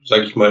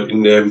 sage ich mal,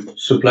 in dem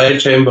Supply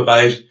Chain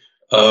Bereich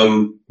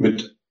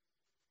mit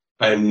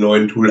einem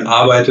neuen Tool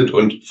arbeitet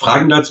und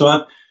Fragen dazu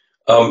hat,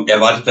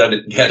 erwartet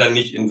er dann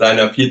nicht in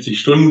seiner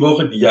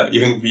 40-Stunden-Woche, die ja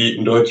irgendwie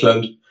in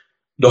Deutschland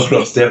doch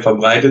noch sehr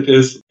verbreitet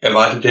ist,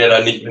 erwartet er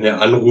dann nicht, wenn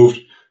er anruft,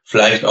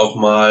 vielleicht auch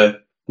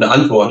mal eine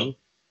Antwort.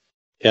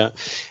 Ja,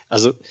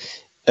 also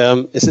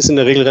es ist in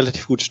der Regel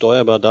relativ gut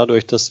steuerbar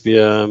dadurch, dass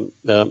wir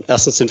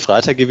erstens den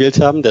Freitag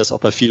gewählt haben. Der ist auch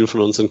bei vielen von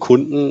unseren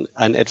Kunden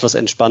ein etwas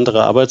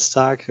entspannterer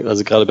Arbeitstag.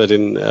 Also gerade bei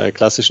den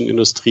klassischen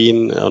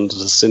Industrien, und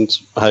das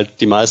sind halt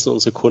die meisten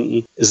unserer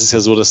Kunden, ist es ja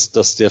so,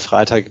 dass der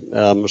Freitag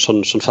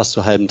schon fast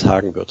zu halben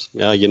Tagen wird.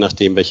 Ja, je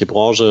nachdem, welche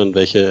Branche und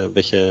welche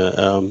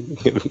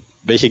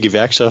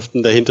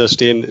Gewerkschaften dahinter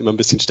stehen, immer ein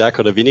bisschen stärker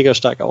oder weniger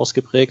stark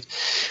ausgeprägt.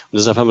 Und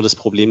deshalb haben wir das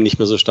Problem nicht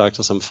mehr so stark,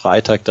 dass am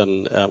Freitag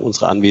dann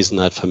unsere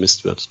Anwesenheit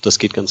vermisst wird. Das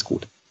geht ganz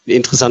gut.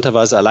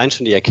 Interessanterweise allein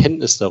schon die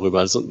Erkenntnis darüber,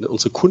 also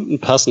unsere Kunden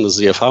passen, das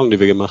ist die Erfahrung, die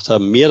wir gemacht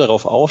haben, mehr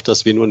darauf auf,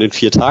 dass wir nur in den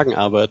 4 Tagen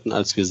arbeiten,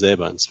 als wir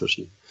selber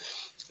inzwischen.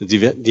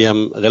 Die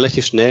haben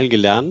relativ schnell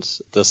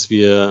gelernt, dass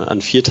wir an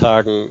 4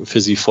 Tagen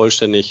für sie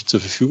vollständig zur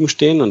Verfügung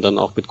stehen und dann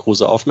auch mit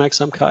großer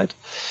Aufmerksamkeit.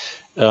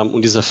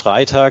 Und dieser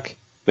Freitag,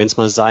 wenn es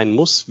mal sein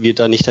muss, wir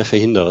da nicht der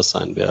Verhinderer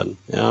sein werden.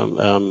 Ja,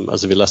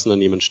 also wir lassen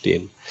dann jemanden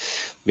stehen.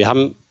 Wir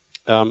haben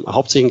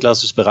hauptsächlich ein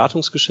klassisches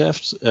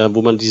Beratungsgeschäft,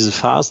 wo man diese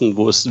Phasen,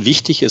 wo es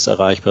wichtig ist,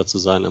 erreichbar zu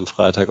sein am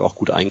Freitag, auch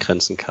gut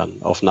eingrenzen kann.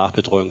 Auf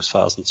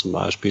Nachbetreuungsphasen zum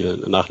Beispiel,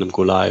 nach einem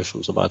Go-Live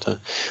und so weiter.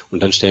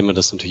 Und dann stellen wir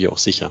das natürlich auch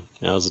sicher.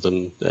 Ja, also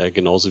dann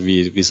genauso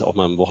wie es auch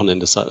mal am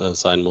Wochenende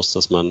sein muss,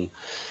 dass man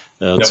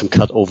zum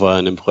Cutover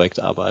in einem Projekt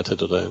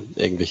arbeitet oder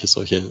irgendwelche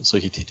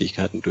solche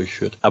Tätigkeiten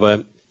durchführt. Aber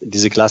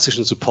diese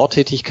klassischen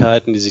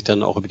Support-Tätigkeiten, die sich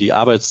dann auch über die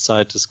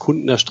Arbeitszeit des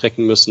Kunden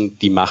erstrecken müssen,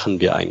 die machen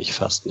wir eigentlich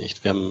fast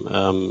nicht. Wir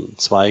haben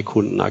 2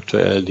 Kunden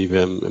aktuell, die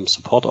wir im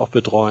Support auch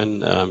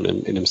betreuen,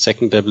 in dem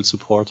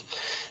Second-Level-Support.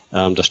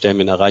 Da stellen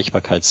wir eine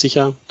Erreichbarkeit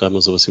sicher. Da haben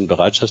wir sowas wie einen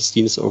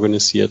Bereitschaftsdienst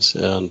organisiert,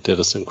 der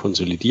das dann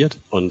konsolidiert.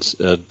 Und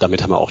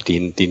damit haben wir auch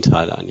den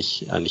Teil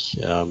eigentlich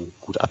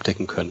gut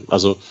abdecken können.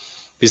 Also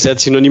bisher hat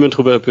sich noch niemand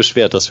darüber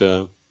beschwert, dass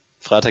wir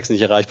freitags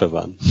nicht erreichbar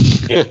waren.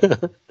 Ja.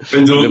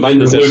 Wenn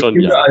Mitarbeiter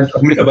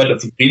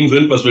zufrieden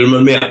sind, was will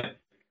man mehr?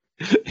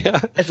 Ja.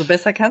 Also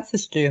besser kann es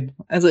nicht gehen.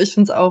 Also ich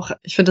finde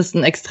das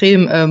einen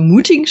extrem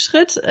mutigen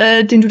Schritt,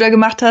 den du da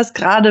gemacht hast.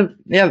 Gerade,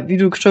 ja, wie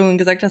du schon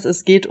gesagt hast,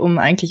 es geht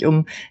eigentlich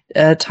um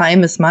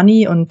Time is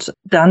Money und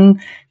dann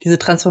diese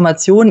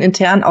Transformation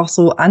intern auch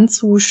so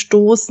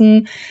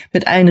anzustoßen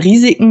mit allen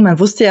Risiken. Man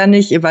wusste ja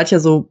nicht, ihr wart ja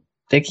so,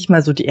 denke ich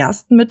mal, so die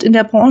Ersten mit in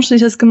der Branche,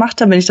 die das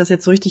gemacht haben, wenn ich das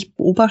jetzt so richtig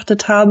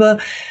beobachtet habe.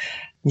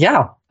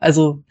 Ja,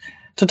 also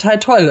total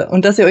toll.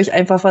 Und dass ihr euch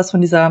einfach was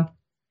von dieser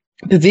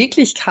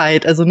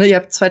Beweglichkeit, also ihr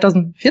habt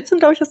 2014,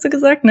 glaube ich, hast du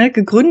gesagt,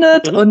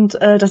 gegründet und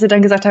dass ihr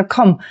dann gesagt habt,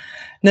 komm,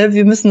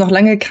 wir müssen noch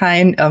lange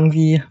kein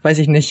irgendwie, weiß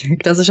ich nicht,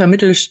 klassischer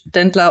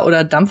Mittelständler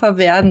oder Dampfer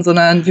werden,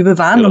 sondern wir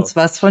bewahren uns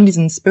was von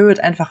diesem Spirit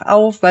einfach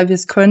auf, weil wir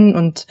es können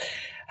und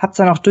habt's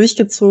dann auch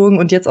durchgezogen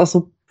und jetzt auch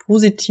so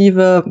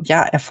positive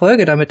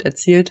Erfolge damit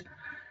erzielt.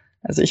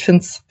 Also ich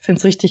find's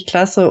richtig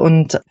klasse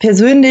und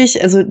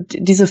persönlich, also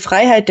diese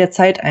Freiheit der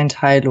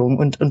Zeiteinteilung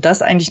und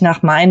das eigentlich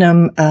nach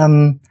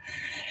meinem,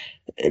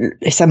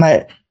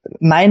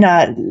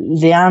 meiner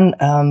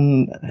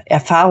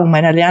Lernerfahrung,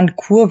 meiner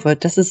Lernkurve,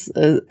 das ist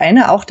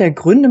einer auch der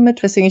Gründe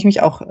mit, weswegen ich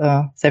mich auch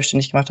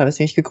selbstständig gemacht habe,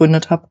 weswegen ich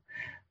gegründet habe.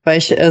 Weil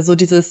ich so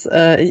dieses,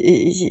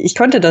 ich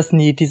konnte das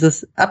nie,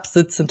 dieses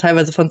Absitzen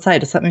teilweise von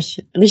Zeit. Das hat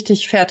mich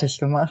richtig fertig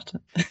gemacht.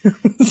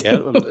 Ja,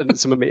 und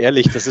sind wir mal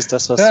ehrlich, das ist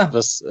das,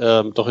 was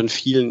doch in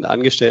vielen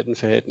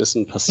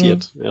Angestelltenverhältnissen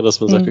passiert. Ja, dass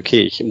man sagt,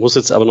 okay, ich muss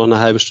jetzt aber noch eine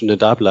halbe Stunde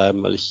da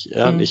bleiben, weil ich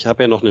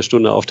habe ja noch eine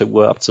Stunde auf der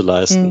Uhr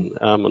abzuleisten.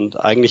 Und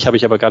eigentlich habe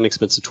ich aber gar nichts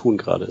mehr zu tun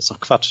gerade. Ist doch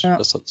Quatsch,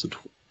 das hat zu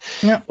tun.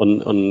 Ja.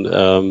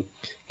 Und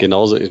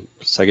genauso, ich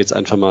sage jetzt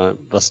einfach mal,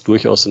 was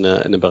durchaus in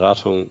der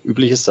Beratung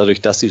üblich ist,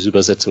 dadurch, dass diese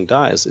Übersetzung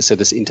da ist, ist ja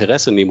das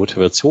Interesse und die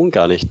Motivation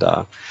gar nicht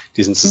da,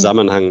 diesen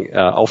Zusammenhang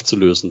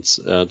aufzulösen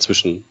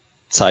zwischen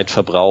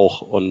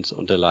Zeitverbrauch und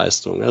der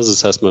Leistung. Also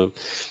das heißt, eine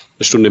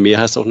Stunde mehr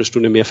heißt auch eine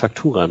Stunde mehr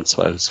Faktura im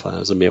Zweifelsfall,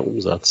 also mehr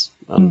Umsatz.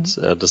 Und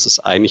das ist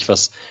eigentlich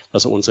was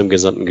unserem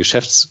gesamten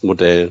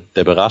Geschäftsmodell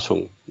der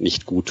Beratung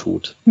nicht gut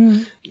tut.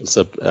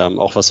 Deshalb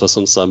auch was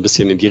uns da ein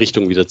bisschen in die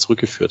Richtung wieder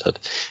zurückgeführt hat.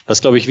 Was,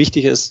 glaube ich,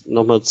 wichtig ist,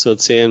 nochmal zu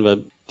erzählen,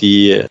 weil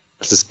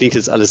das klingt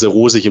jetzt alles sehr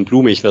rosig und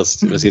blumig,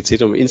 was ich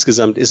erzählt habe.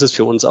 Insgesamt ist es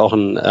für uns auch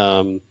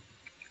ein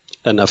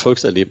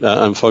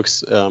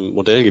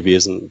Erfolgsmodell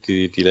gewesen,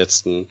 die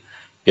letzten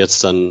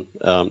jetzt dann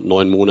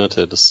 9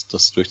 Monate,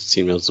 das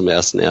durchzuziehen. Wir haben zum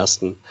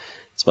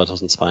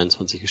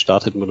 01.01.2022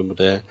 gestartet mit dem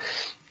Modell.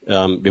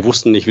 Wir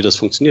wussten nicht, wie das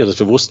funktioniert. Also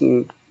wir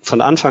wussten von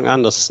Anfang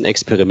an, dass es ein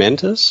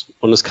Experiment ist.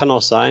 Und es kann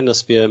auch sein,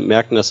 dass wir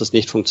merken, dass es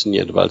nicht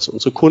funktioniert, weil es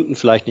unsere Kunden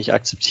vielleicht nicht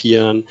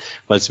akzeptieren,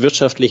 weil es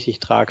wirtschaftlich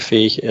nicht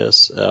tragfähig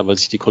ist, weil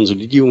sich die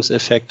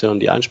Konsolidierungseffekte und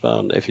die Einspar-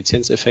 und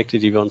Effizienzeffekte,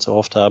 die wir uns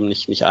erhofft haben,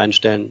 nicht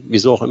einstellen,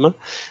 wieso auch immer.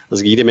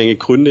 Also jede Menge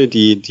Gründe,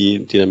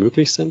 die da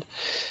möglich sind.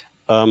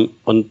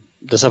 Und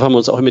deshalb haben wir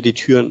uns auch immer die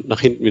Türen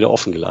nach hinten wieder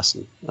offen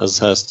gelassen. Also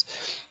das heißt,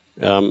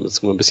 jetzt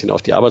kommen wir ein bisschen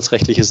auf die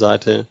arbeitsrechtliche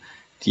Seite.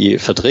 Die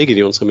Verträge,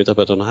 die unsere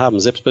Mitarbeiter noch haben,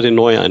 selbst bei den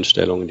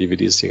Neueinstellungen, die wir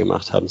dieses Jahr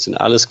gemacht haben, sind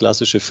alles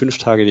klassische 5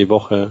 Tage die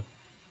Woche,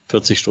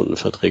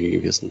 40-Stunden-Verträge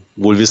gewesen.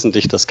 Wohl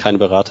wissentlich, dass kein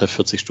Berater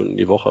 40 Stunden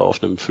die Woche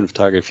auf einem 5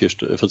 Tage,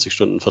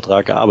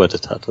 40-Stunden-Vertrag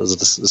gearbeitet hat. Also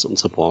das ist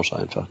unsere Branche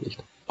einfach nicht.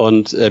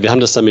 Und wir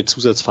haben das dann mit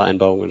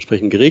Zusatzvereinbarungen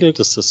entsprechend geregelt,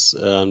 dass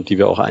die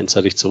wir auch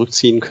einseitig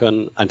zurückziehen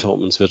können, einfach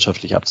um uns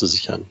wirtschaftlich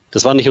abzusichern.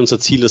 Das war nicht unser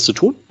Ziel, das zu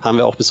tun. Haben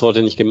wir auch bis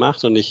heute nicht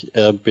gemacht. Und ich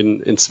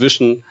bin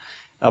inzwischen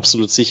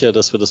absolut sicher,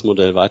 dass wir das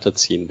Modell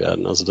weiterziehen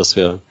werden. Also dass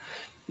wir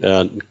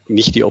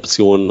nicht die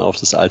Option, auf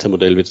das alte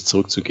Modell wieder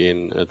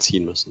zurückzugehen,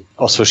 ziehen müssen.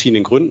 Aus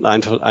verschiedenen Gründen.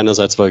 Einfach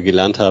einerseits, weil wir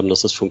gelernt haben,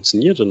 dass das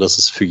funktioniert und dass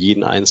es für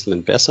jeden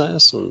Einzelnen besser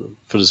ist und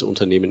für das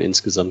Unternehmen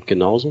insgesamt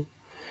genauso.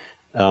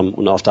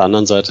 Und auf der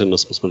anderen Seite, und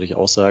das muss man natürlich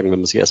auch sagen, wenn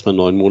man sich erstmal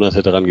 9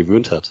 Monate daran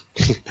gewöhnt hat.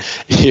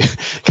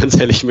 Ganz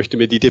ehrlich, ich möchte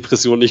mir die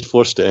Depression nicht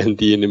vorstellen,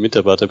 die in dem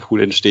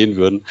Mitarbeiterpool entstehen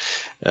würden,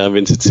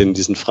 wenn sie jetzt in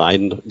diesen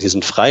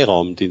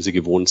Freiraum, den sie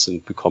gewohnt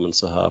sind, bekommen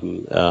zu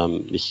haben,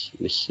 nicht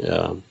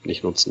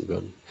nutzen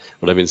würden.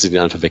 Oder wenn sie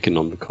den einfach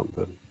weggenommen bekommen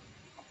würden.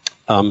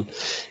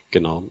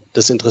 Genau.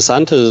 Das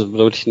Interessante,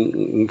 wollte ich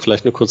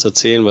vielleicht nur kurz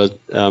erzählen, weil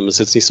es ist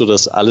jetzt nicht so,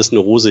 dass alles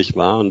nur rosig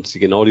war und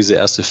genau diese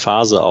erste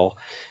Phase auch,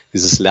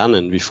 dieses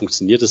Lernen, wie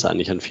funktioniert es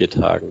eigentlich an 4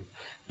 Tagen?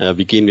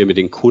 Wie gehen wir mit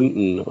den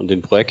Kunden und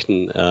den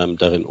Projekten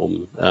darin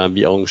um?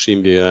 Wie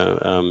arrangieren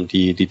wir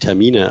die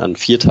Termine an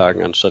 4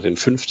 Tagen anstatt in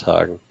 5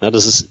 Tagen? Ja,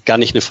 das ist gar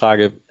nicht eine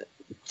Frage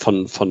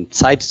von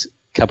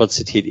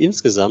Zeitkapazität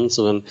insgesamt,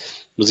 sondern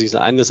muss ich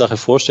eine Sache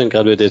vorstellen,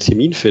 gerade bei der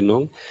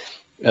Terminfindung.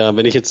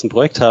 Wenn ich jetzt ein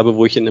Projekt habe,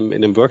 wo ich in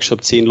einem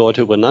Workshop 10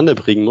 Leute übereinander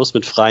bringen muss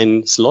mit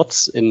freien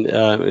Slots in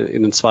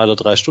einen 2 oder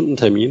 3 Stunden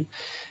Termin,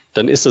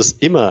 dann ist das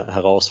immer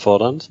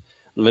herausfordernd.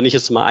 Und wenn ich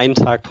jetzt mal einen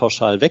Tag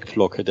pauschal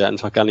wegblocke, der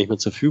einfach gar nicht mehr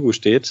zur Verfügung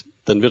steht,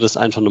 dann wird es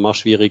einfach nochmal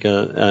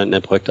schwieriger, in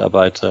der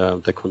Projektarbeit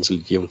der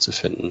Konsolidierung zu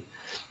finden.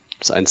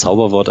 Das ist ein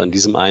Zauberwort an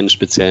diesem einen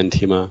speziellen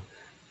Thema: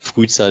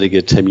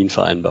 frühzeitige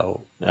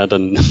Terminvereinbarung. Ja,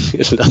 dann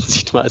lassen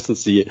sich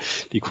meistens die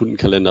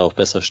Kundenkalender auch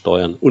besser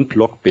steuern. Und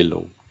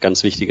Blockbildung,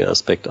 ganz wichtiger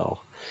Aspekt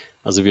auch.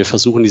 Also wir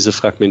versuchen, diese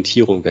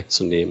Fragmentierung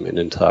wegzunehmen in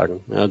den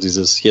Tagen. Ja,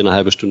 dieses hier eine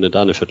halbe Stunde,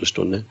 da eine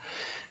Viertelstunde.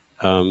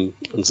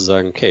 Und zu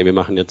sagen, okay,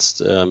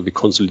 wir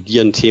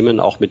konsolidieren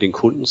Themen auch mit den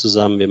Kunden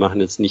zusammen. Wir machen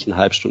jetzt nicht einen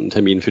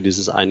Halbstundentermin für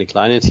dieses eine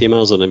kleine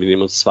Thema, sondern wir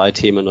nehmen uns 2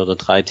 Themen oder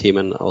 3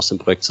 Themen aus dem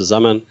Projekt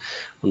zusammen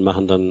und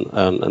machen dann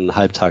einen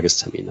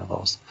Halbtagestermin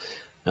daraus.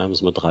 Ja,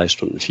 müssen wir 3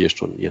 Stunden, 4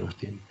 Stunden, je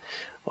nachdem.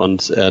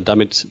 Und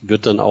damit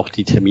wird dann auch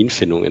die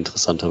Terminfindung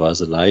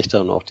interessanterweise leichter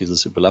und auch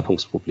dieses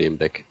Überlappungsproblem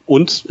weg.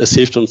 Und es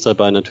hilft uns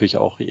dabei natürlich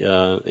auch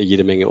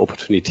jede Menge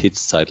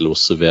Opportunitätszeit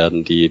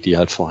loszuwerden, die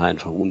halt vorher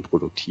einfach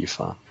unproduktiv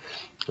war.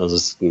 Also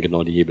das sind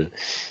genau die Hebel.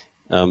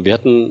 Wir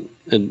hatten,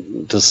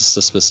 das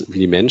ist das, wie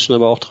die Menschen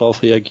aber auch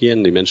drauf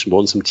reagieren. Die Menschen bei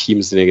uns im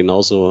Team sind ja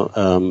genauso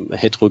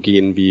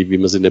heterogen, wie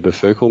man sie in der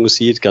Bevölkerung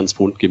sieht, ganz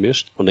bunt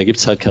gemischt. Und da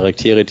gibt's halt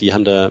Charaktere, die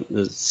haben da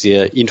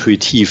sehr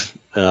intuitiv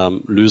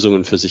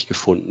Lösungen für sich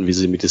gefunden, wie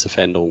sie mit dieser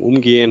Veränderung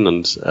umgehen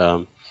und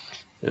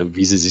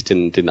wie sie sich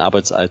den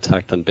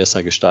Arbeitsalltag dann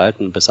besser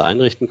gestalten, besser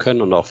einrichten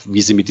können und auch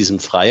wie sie mit diesem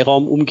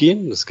Freiraum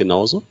umgehen, das ist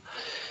genauso.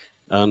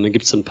 Dann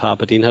gibt es ein paar,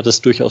 bei denen hat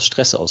es durchaus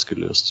Stress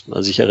ausgelöst.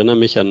 Also ich erinnere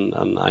mich an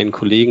einen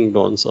Kollegen bei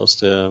uns aus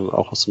dem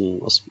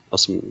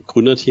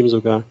Gründerteam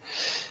sogar,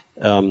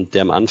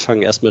 der am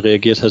Anfang erstmal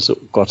reagiert hat, so,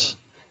 Gott,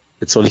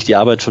 jetzt soll ich die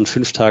Arbeit von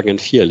 5 Tagen in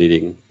 4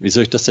 erledigen. Wie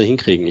soll ich das denn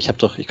hinkriegen? Ich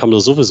komme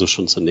doch sowieso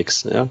schon zu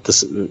nichts. Ja?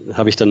 Das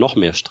habe ich dann noch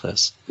mehr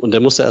Stress. Und der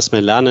musste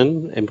erstmal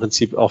lernen, im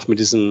Prinzip auch mit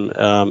diesen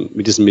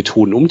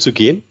Methoden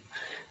umzugehen.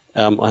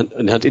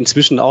 und hat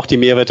inzwischen auch die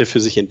Mehrwerte für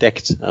sich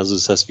entdeckt. Also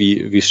das heißt,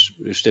 wie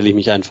stelle ich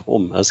mich einfach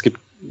um? Also es gibt,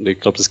 ich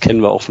glaube, das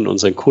kennen wir auch von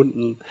unseren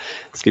Kunden.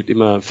 Es gibt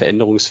immer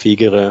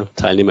veränderungsfähigere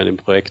Teilnehmer in den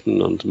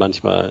Projekten und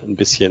manchmal ein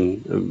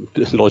bisschen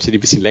Leute, die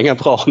ein bisschen länger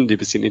brauchen, die ein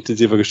bisschen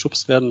intensiver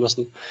geschubst werden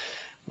müssen.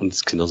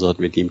 Und genauso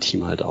hatten wir die im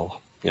Team halt auch.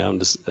 Ja, und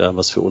das,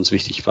 was für uns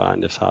wichtig war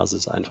in der Phase,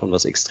 ist einfach,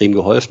 was extrem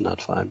geholfen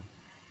hat vor allem.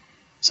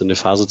 So eine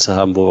Phase zu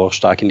haben, wo wir auch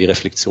stark in die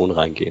Reflexion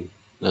reingehen.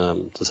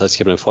 Das heißt, ich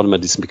habe dann vorhin mal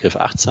diesen Begriff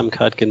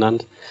Achtsamkeit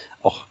genannt,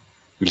 auch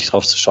wirklich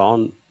drauf zu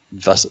schauen,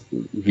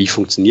 wie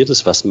funktioniert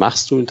es, was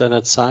machst du in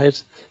deiner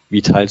Zeit,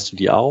 wie teilst du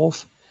die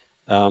auf,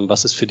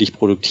 was ist für dich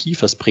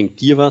produktiv, was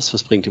bringt dir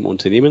was bringt dem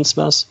Unternehmen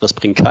was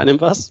bringt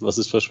keinem was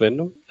ist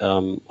Verschwendung,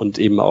 und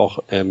eben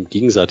auch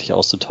gegenseitig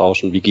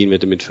auszutauschen, wie gehen wir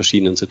denn mit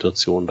verschiedenen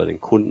Situationen bei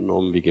den Kunden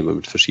um, wie gehen wir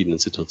mit verschiedenen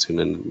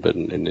Situationen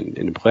in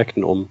den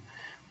Projekten um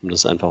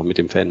das einfach mit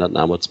dem veränderten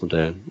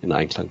Arbeitsmodell in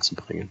Einklang zu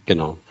bringen.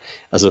 Genau.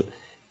 Also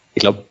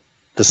ich glaube,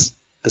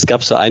 es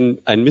gab so ein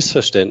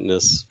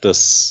Missverständnis,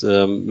 das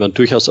man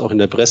durchaus auch in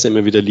der Presse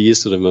immer wieder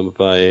liest oder wenn man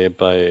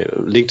bei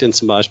LinkedIn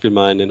zum Beispiel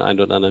mal in den einen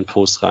oder anderen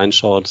Post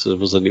reinschaut,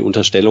 wo so die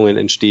Unterstellungen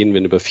entstehen,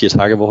 wenn über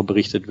 4-Tage-Woche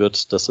berichtet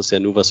wird, dass das ja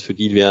nur was für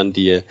die wären,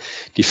 die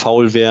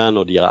faul wären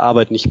oder ihre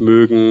Arbeit nicht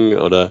mögen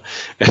oder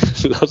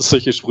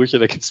solche Sprüche,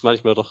 da gibt es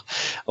manchmal doch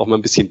auch mal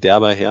ein bisschen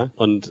derber her.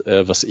 Und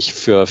was ich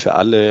für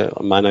alle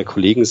meiner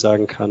Kollegen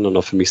sagen kann und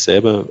auch für mich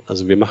selber,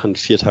 also wir machen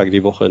 4 Tage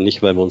die Woche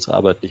nicht, weil wir unsere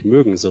Arbeit nicht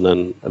mögen,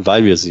 sondern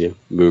weil wir sie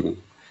mögen,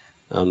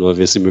 nur weil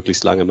wir sie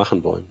möglichst lange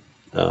machen wollen.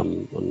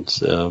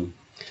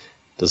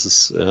 Das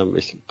ist,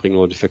 ich bringe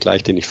nur den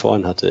Vergleich, den ich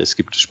vorhin hatte. Es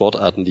gibt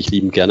Sportarten, die ich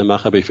liebend gerne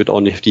mache, aber ich würde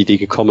auch nicht auf die Idee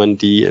gekommen,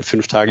 die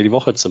 5 Tage die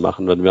Woche zu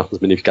machen, weil wir machen es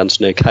mir nämlich ganz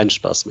schnell keinen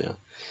Spaß mehr.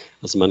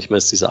 Also manchmal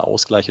ist dieser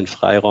Ausgleich und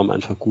Freiraum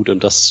einfach gut, um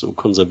das zu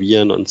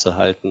konservieren und zu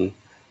halten,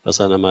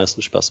 was einem am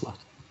meisten Spaß macht.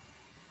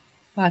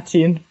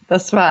 Martin,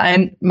 das war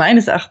ein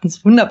meines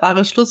Erachtens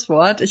wunderbares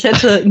Schlusswort. Ich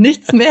hätte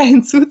nichts mehr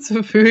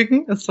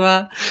hinzuzufügen.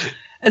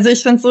 Also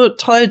ich find's so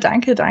toll.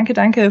 Danke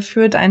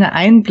für deine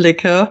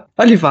Einblicke.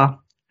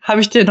 Oliver,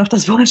 habe ich dir noch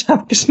das Wort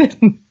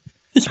abgeschnitten?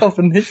 Ich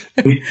hoffe nicht.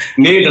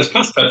 Nee, das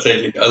passt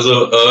tatsächlich.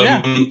 Also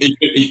ja.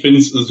 Ich finde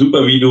es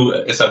super, wie du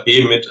SAP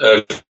mit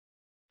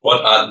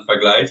Sportarten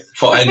vergleichst.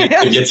 Vor allem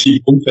im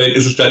jetzigen Umfeld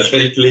ist es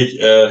tatsächlich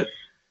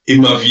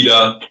immer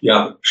wieder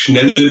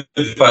schnelle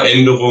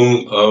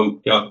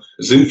Veränderungen.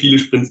 Es sind viele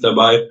Sprints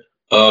dabei,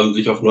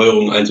 sich auf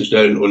Neuerungen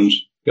einzustellen. Und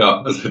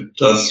also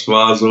das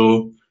war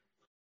so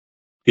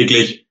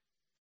wirklich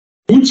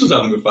gut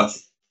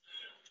zusammengefasst.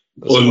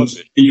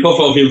 Und ich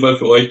hoffe auf jeden Fall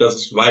für euch, dass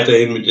es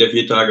weiterhin mit der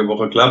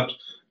 4-Tage-Woche klappt.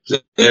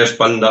 Sehr, sehr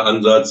spannender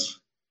Ansatz.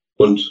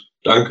 Und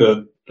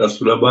danke, dass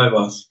du dabei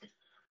warst.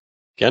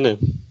 Gerne.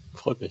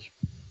 Freut mich.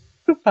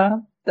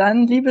 Super.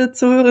 Dann, liebe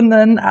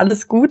Zuhörenden,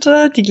 alles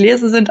Gute. Die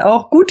Gläser sind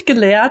auch gut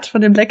geleert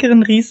von dem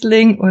leckeren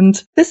Riesling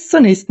und bis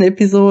zur nächsten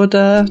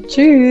Episode.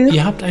 Tschüss.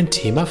 Ihr habt ein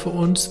Thema für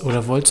uns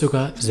oder wollt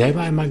sogar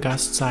selber einmal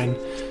Gast sein?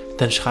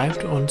 Dann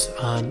schreibt uns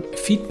an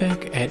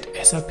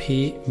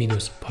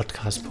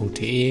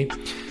feedback@sap-podcast.de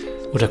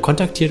oder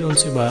kontaktiert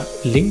uns über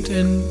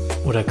LinkedIn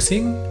oder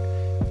Xing.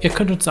 Ihr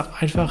könnt uns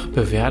auch einfach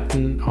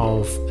bewerten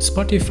auf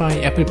Spotify,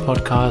 Apple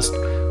Podcast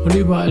und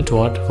überall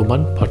dort, wo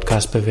man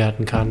Podcast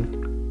bewerten kann.